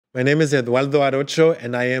My name is Eduardo Arocho,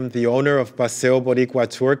 and I am the owner of Paseo Boricua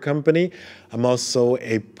Tour Company. I'm also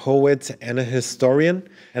a poet and a historian,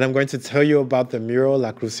 and I'm going to tell you about the mural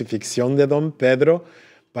La Crucifixión de Don Pedro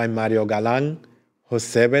by Mario Galán,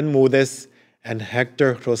 José Bermúdez, and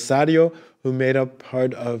Hector Rosario, who made up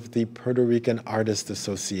part of the Puerto Rican Artists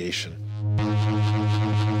Association.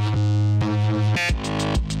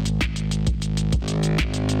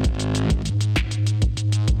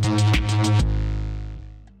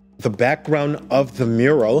 The background of the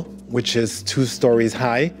mural, which is 2 stories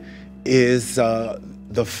high, is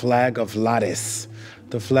the flag of Lares.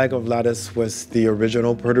 The flag of Lares was the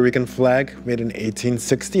original Puerto Rican flag made in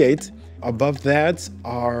 1868. Above that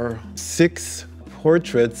are 6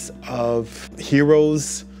 portraits of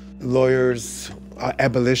heroes, lawyers,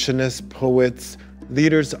 abolitionists, poets,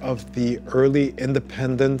 leaders of the early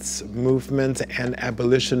independence movement and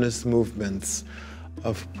abolitionist movements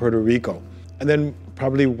of Puerto Rico. And then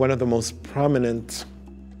probably one of the most prominent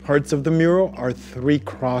parts of the mural are 3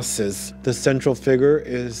 crosses. The central figure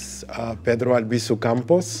is Pedro Albizu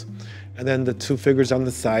Campos, and then the 2 figures on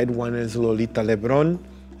the side, one is Lolita Lebrón,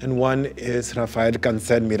 and one is Rafael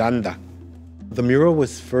Cancel Miranda. The mural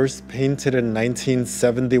was first painted in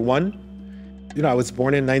 1971. You know, I was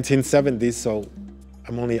born in 1970, so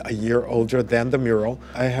I'm only a year older than the mural.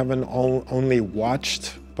 I haven't only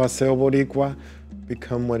watched Paseo Boricua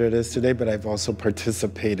become what it is today, but I've also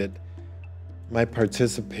participated. My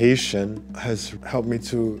participation has helped me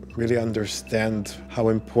to really understand how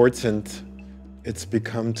important it's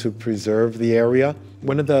become to preserve the area.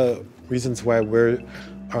 One of the reasons why we're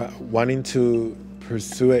wanting to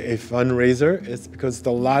pursue a fundraiser is because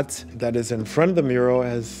the lot that is in front of the mural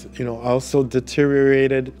has, also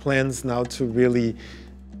deteriorated. Plans now to really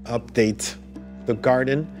update the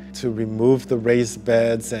garden, to remove the raised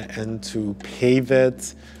beds and to pave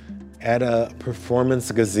it, add a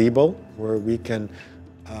performance gazebo where we can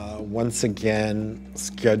once again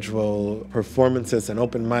schedule performances and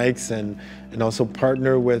open mics and also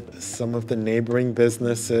partner with some of the neighboring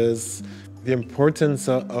businesses. The importance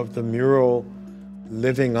of the mural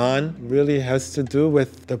living on really has to do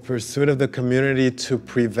with the pursuit of the community to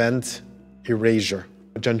prevent erasure.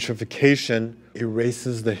 Gentrification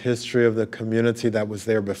erases the history of the community that was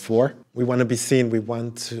there before. We want to be seen. We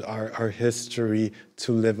want our history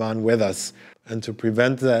to live on with us. And to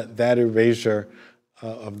prevent that erasure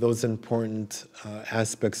of those important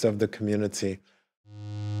aspects of the community.